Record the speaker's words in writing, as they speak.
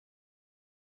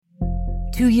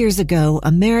2 years ago,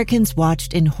 Americans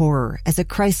watched in horror as a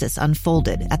crisis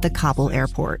unfolded at the Kabul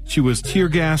airport. She was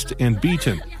tear-gassed and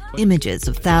beaten. Images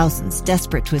of thousands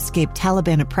desperate to escape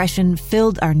Taliban oppression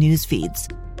filled our news feeds.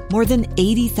 More than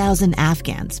 80,000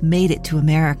 Afghans made it to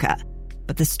America.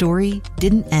 But the story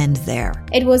didn't end there.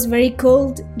 It was very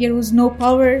cold. There was no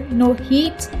power, no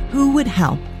heat. Who would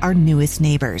help our newest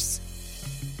neighbors?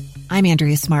 I'm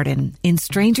Andrea Smartin. In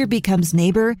Stranger Becomes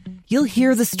Neighbor, you'll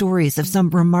hear the stories of some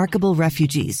remarkable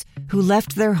refugees who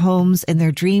left their homes and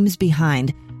their dreams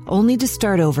behind, only to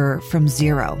start over from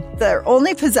zero. Their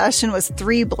only possession was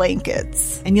 3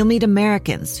 blankets. And you'll meet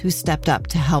Americans who stepped up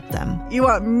to help them. You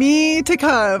want me to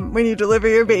come when you deliver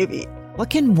your baby. What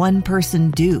can one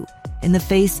person do in the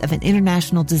face of an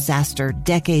international disaster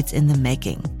decades in the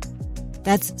making?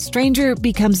 That's Stranger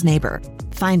Becomes Neighbor.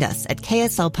 Find us at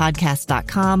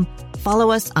kslpodcast.com.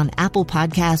 Follow us on Apple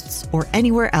Podcasts or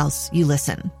anywhere else you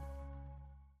listen.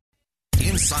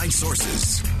 Inside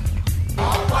Sources.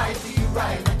 Why do you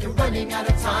ride like you're running out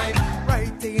of time?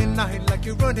 Right day and night like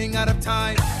you're running out of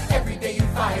time. Every day you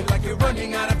fight like you're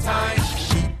running out of time.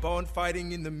 Keep on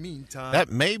fighting in the meantime. That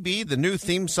may be the new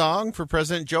theme song for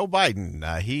President Joe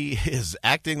Biden. He is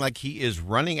acting like he is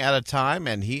running out of time,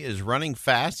 and he is running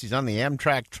fast. He's on the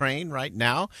Amtrak train right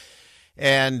now,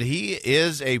 and he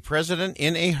is a president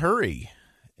in a hurry.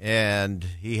 And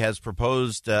he has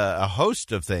proposed a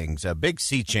host of things, big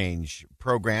sea change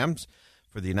programs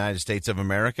for the United States of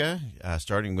America,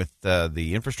 starting with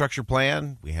the infrastructure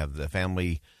plan. We have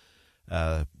the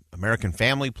American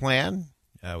Family Plan.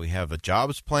 We have a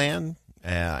jobs plan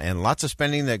and lots of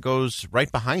spending that goes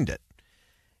right behind it.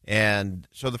 And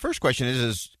so the first question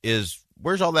is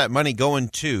where's all that money going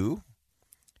to?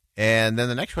 And then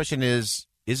the next question is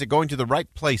it going to the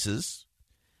right places?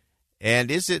 And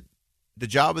is it the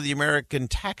job of the American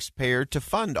taxpayer to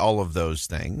fund all of those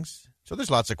things? So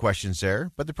there's lots of questions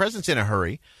there, but the president's in a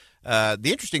hurry. The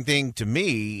interesting thing to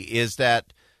me is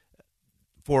that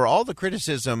for all the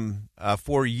criticism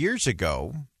 4 years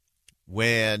ago,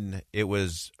 when it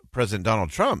was President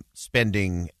Donald Trump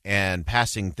spending and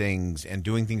passing things and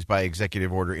doing things by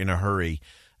executive order in a hurry,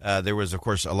 there was, of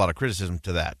course, a lot of criticism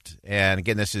to that. And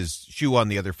again, this is shoe on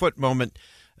the other foot moment.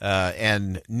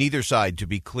 And neither side, to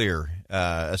be clear,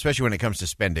 especially when it comes to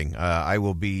spending. I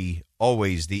will be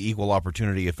always the equal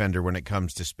opportunity offender when it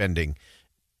comes to spending.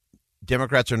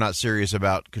 Democrats are not serious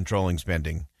about controlling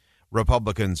spending.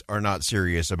 Republicans are not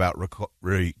serious about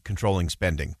controlling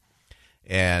spending.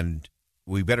 And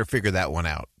we better figure that one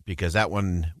out, because that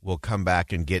one will come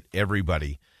back and get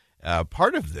everybody.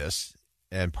 Part of this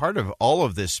and part of all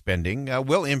of this spending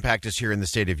will impact us here in the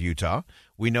state of Utah.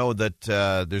 We know that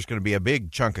there's going to be a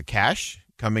big chunk of cash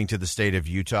coming to the state of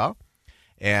Utah.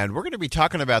 And we're going to be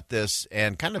talking about this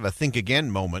and kind of a think again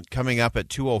moment coming up at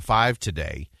 2:05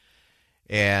 today.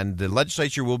 And the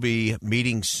legislature will be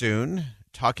meeting soon,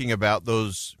 talking about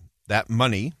that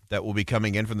money that will be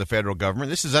coming in from the federal government.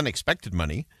 This is unexpected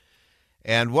money.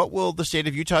 And what will the state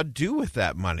of Utah do with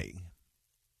that money?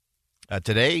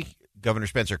 Today, Governor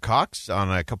Spencer Cox, on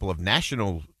a couple of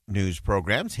national news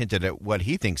programs, hinted at what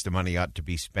he thinks the money ought to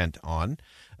be spent on.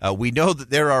 We know that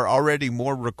there are already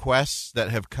more requests that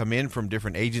have come in from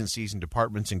different agencies and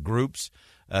departments and groups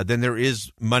than there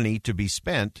is money to be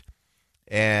spent.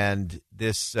 And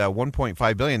this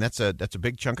 $1.5 billion, that's a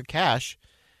big chunk of cash.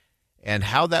 And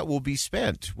how that will be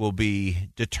spent will be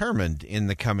determined in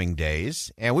the coming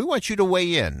days. And we want you to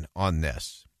weigh in on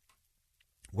this.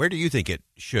 Where do you think it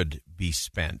should be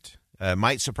spent?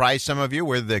 Might surprise some of you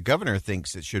where the governor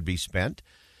thinks it should be spent.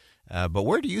 But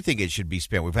where do you think it should be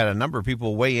spent? We've had a number of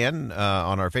people weigh in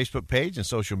on our Facebook page and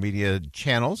social media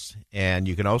channels. And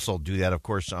you can also do that, of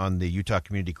course, on the Utah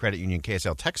Community Credit Union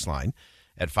KSL text line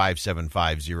at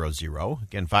 57500.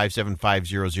 Again,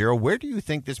 57500. Where do you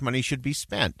think this money should be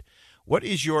spent? What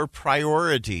is your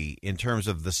priority in terms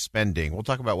of the spending? We'll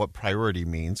talk about what priority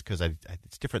means, because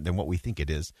it's different than what we think it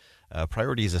is.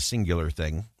 Priority is a singular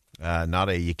thing, not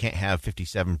you can't have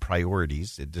 57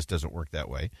 priorities. It just doesn't work that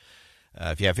way.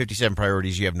 If you have 57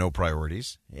 priorities, you have no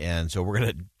priorities. And so we're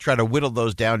going to try to whittle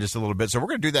those down just a little bit. So we're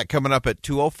going to do that coming up at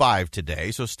 2:05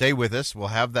 today. So stay with us. We'll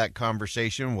have that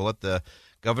conversation. We'll let the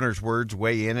governor's words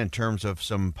weigh in terms of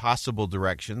some possible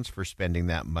directions for spending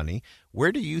that money.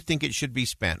 Where do you think it should be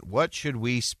spent? What should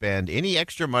we spend? Any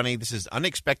extra money? This is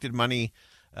unexpected money.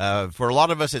 For a lot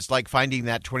of us, it's like finding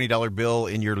that $20 bill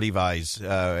in your Levi's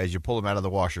as you pull them out of the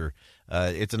washer.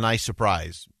 It's a nice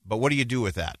surprise. But what do you do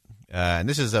with that? And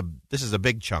this is a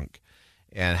big chunk.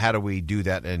 And how do we do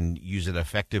that and use it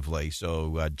effectively?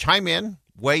 So chime in,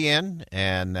 weigh in,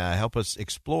 and help us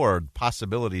explore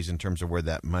possibilities in terms of where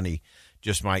that money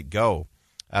just might go.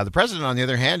 The president, on the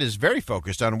other hand, is very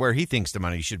focused on where he thinks the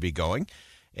money should be going.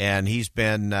 And he's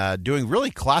been doing really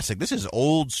classic. This is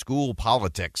old school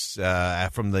politics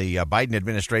from the Biden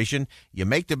administration. You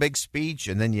make the big speech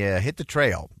and then you hit the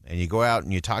trail and you go out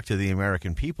and you talk to the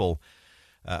American people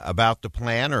about the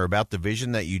plan or about the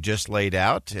vision that you just laid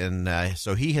out. And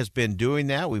so he has been doing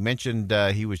that. We mentioned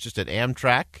he was just at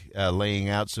Amtrak laying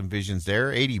out some visions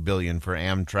there. $80 billion for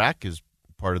Amtrak is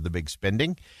part of the big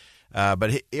spending.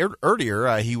 But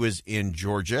earlier he was in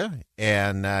Georgia,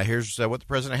 and here's what the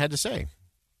president had to say.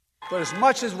 But as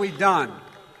much as we've done,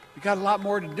 we've got a lot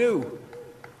more to do.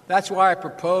 That's why I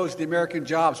proposed the American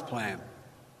Jobs Plan.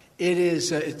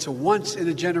 It's a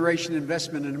once-in-a-generation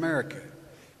investment in America.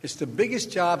 It's the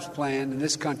biggest jobs plan in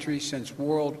this country since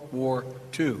World War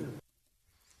II.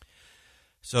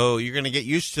 So you're going to get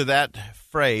used to that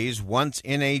phrase,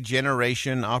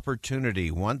 once-in-a-generation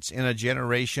opportunity,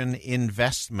 once-in-a-generation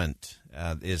investment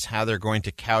is how they're going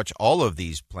to couch all of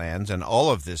these plans and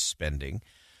all of this spending.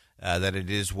 That it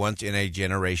is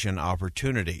once-in-a-generation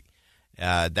opportunity.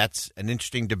 That's an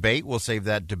interesting debate. We'll save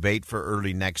that debate for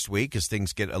early next week as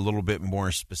things get a little bit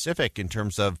more specific in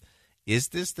terms of, is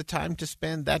this the time to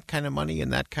spend that kind of money in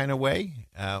that kind of way?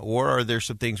 Or are there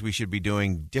some things we should be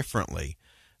doing differently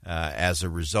as a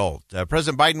result?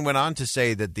 President Biden went on to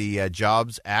say that the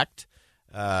Jobs Act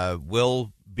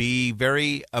will be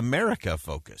very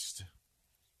America-focused.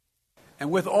 And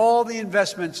with all the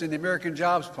investments in the American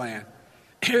Jobs Plan,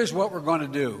 here's what we're going to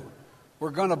do.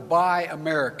 We're going to buy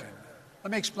American.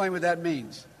 Let me explain what that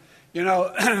means. You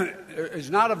know, it's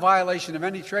not a violation of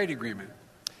any trade agreement.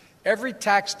 Every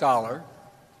tax dollar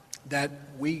that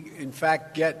we, in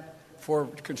fact, get for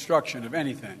construction of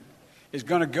anything is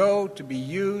going to go to be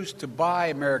used to buy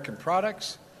American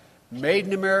products, made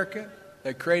in America,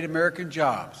 that create American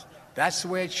jobs. That's the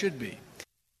way it should be.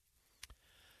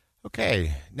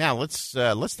 Okay, now let's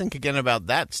think again about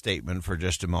that statement for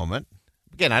just a moment.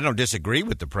 Again, I don't disagree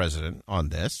with the president on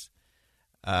this.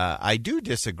 I do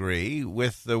disagree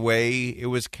with the way it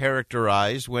was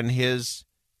characterized when his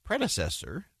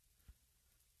predecessor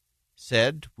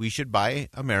said we should buy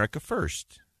America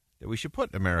first, that we should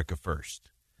put America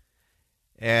first.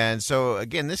 And so,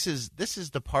 again, this is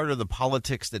the part of the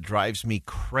politics that drives me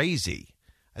crazy.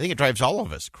 I think it drives all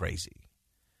of us crazy.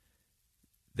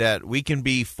 That we can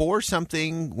be for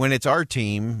something when it's our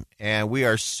team, and we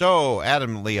are so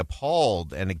adamantly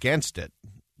appalled and against it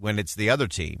when it's the other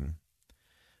team.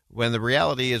 When the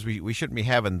reality is we shouldn't be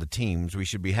having the teams. We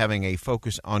should be having a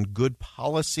focus on good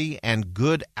policy and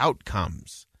good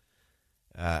outcomes.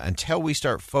 Until we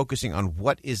start focusing on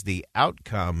what is the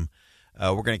outcome,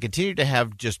 we're going to continue to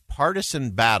have just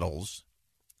partisan battles,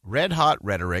 red-hot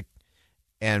rhetoric,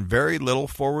 and very little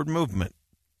forward movement.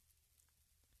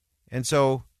 And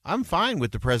so I'm fine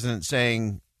with the president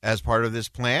saying, as part of this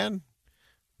plan,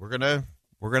 we're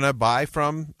gonna buy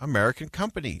from American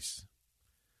companies.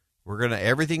 We're gonna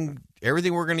everything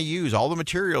we're gonna use, all the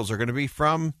materials are gonna be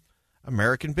from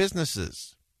American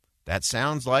businesses. That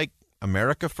sounds like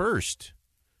America First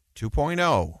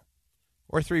 2.0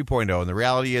 or 3.0, and the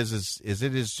reality is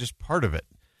it is just part of it.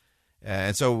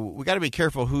 And so we got to be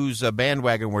careful whose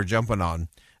bandwagon we're jumping on.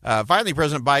 Finally,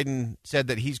 President Biden said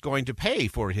that he's going to pay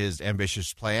for his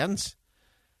ambitious plans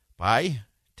by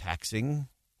taxing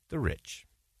the rich.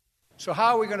 So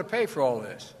how are we going to pay for all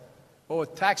this? Well,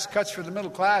 with tax cuts for the middle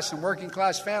class and working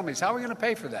class families, how are we going to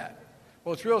pay for that?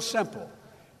 Well, it's real simple.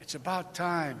 It's about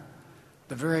time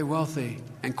the very wealthy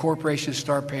and corporations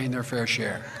start paying their fair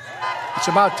share. It's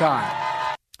about time.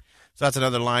 So that's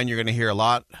another line you're going to hear a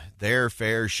lot, their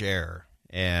fair share.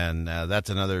 And that's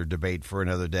another debate for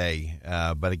another day.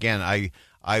 But again,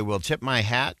 I will tip my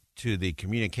hat to the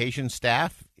communication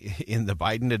staff in the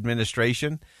Biden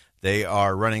administration. They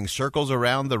are running circles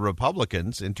around the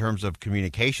Republicans in terms of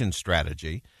communication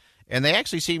strategy. And they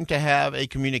actually seem to have a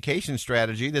communication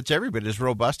strategy that's every bit as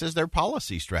robust as their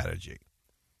policy strategy.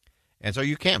 And so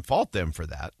you can't fault them for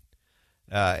that.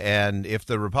 And if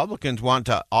the Republicans want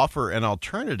to offer an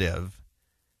alternative,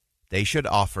 they should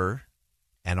offer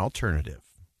an alternative.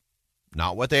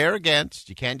 Not what they are against.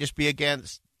 You can't just be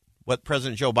against what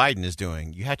President Joe Biden is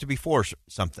doing. You have to be for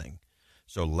something.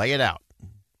 So lay it out.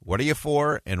 What are you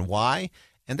for and why?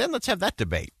 And then let's have that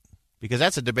debate, because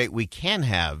that's a debate we can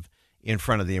have in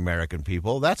front of the American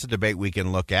people. That's a debate we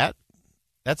can look at.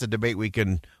 That's a debate we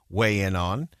can weigh in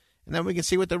on, and then we can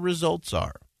see what the results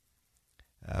are.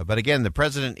 But again, the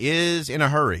president is in a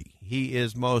hurry. He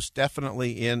is most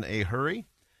definitely in a hurry,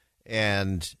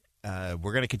 and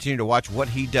we're going to continue to watch what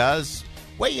he does,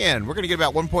 Weigh in. We're going to get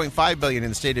about $1.5 billion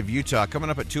in the state of Utah. Coming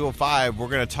up at 2:05, we're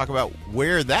going to talk about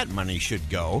where that money should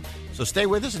go. So stay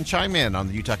with us and chime in on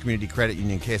the Utah Community Credit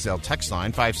Union KSL text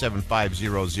line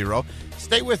 57500.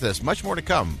 Stay with us. Much more to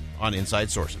come on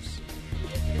Inside Sources.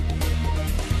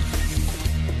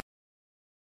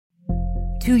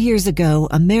 2 years ago,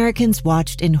 Americans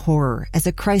watched in horror as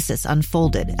a crisis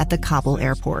unfolded at the Kabul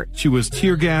airport. She was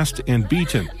tear-gassed and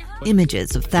beaten.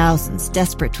 Images of thousands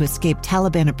desperate to escape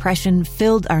Taliban oppression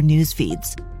filled our news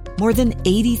feeds. More than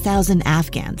 80,000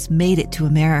 Afghans made it to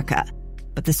America.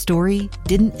 But the story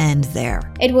didn't end there.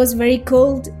 It was very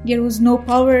cold. There was no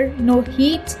power, no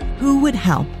heat. Who would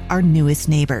help our newest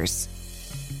neighbors?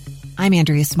 I'm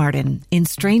Andrea Smartin. In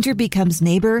Stranger Becomes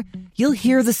Neighbor, you'll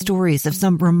hear the stories of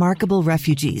some remarkable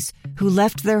refugees who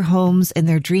left their homes and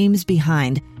their dreams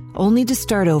behind, only to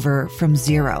start over from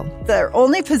zero. Their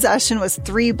only possession was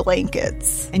 3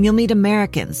 blankets. And you'll meet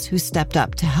Americans who stepped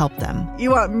up to help them.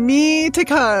 You want me to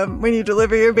come when you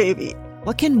deliver your baby.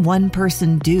 What can one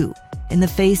person do in the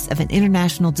face of an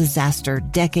international disaster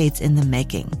decades in the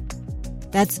making?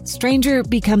 That's Stranger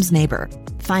Becomes Neighbor.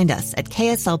 Find us at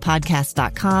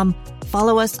kslpodcast.com.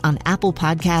 Follow us on Apple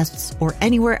Podcasts or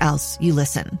anywhere else you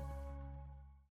listen.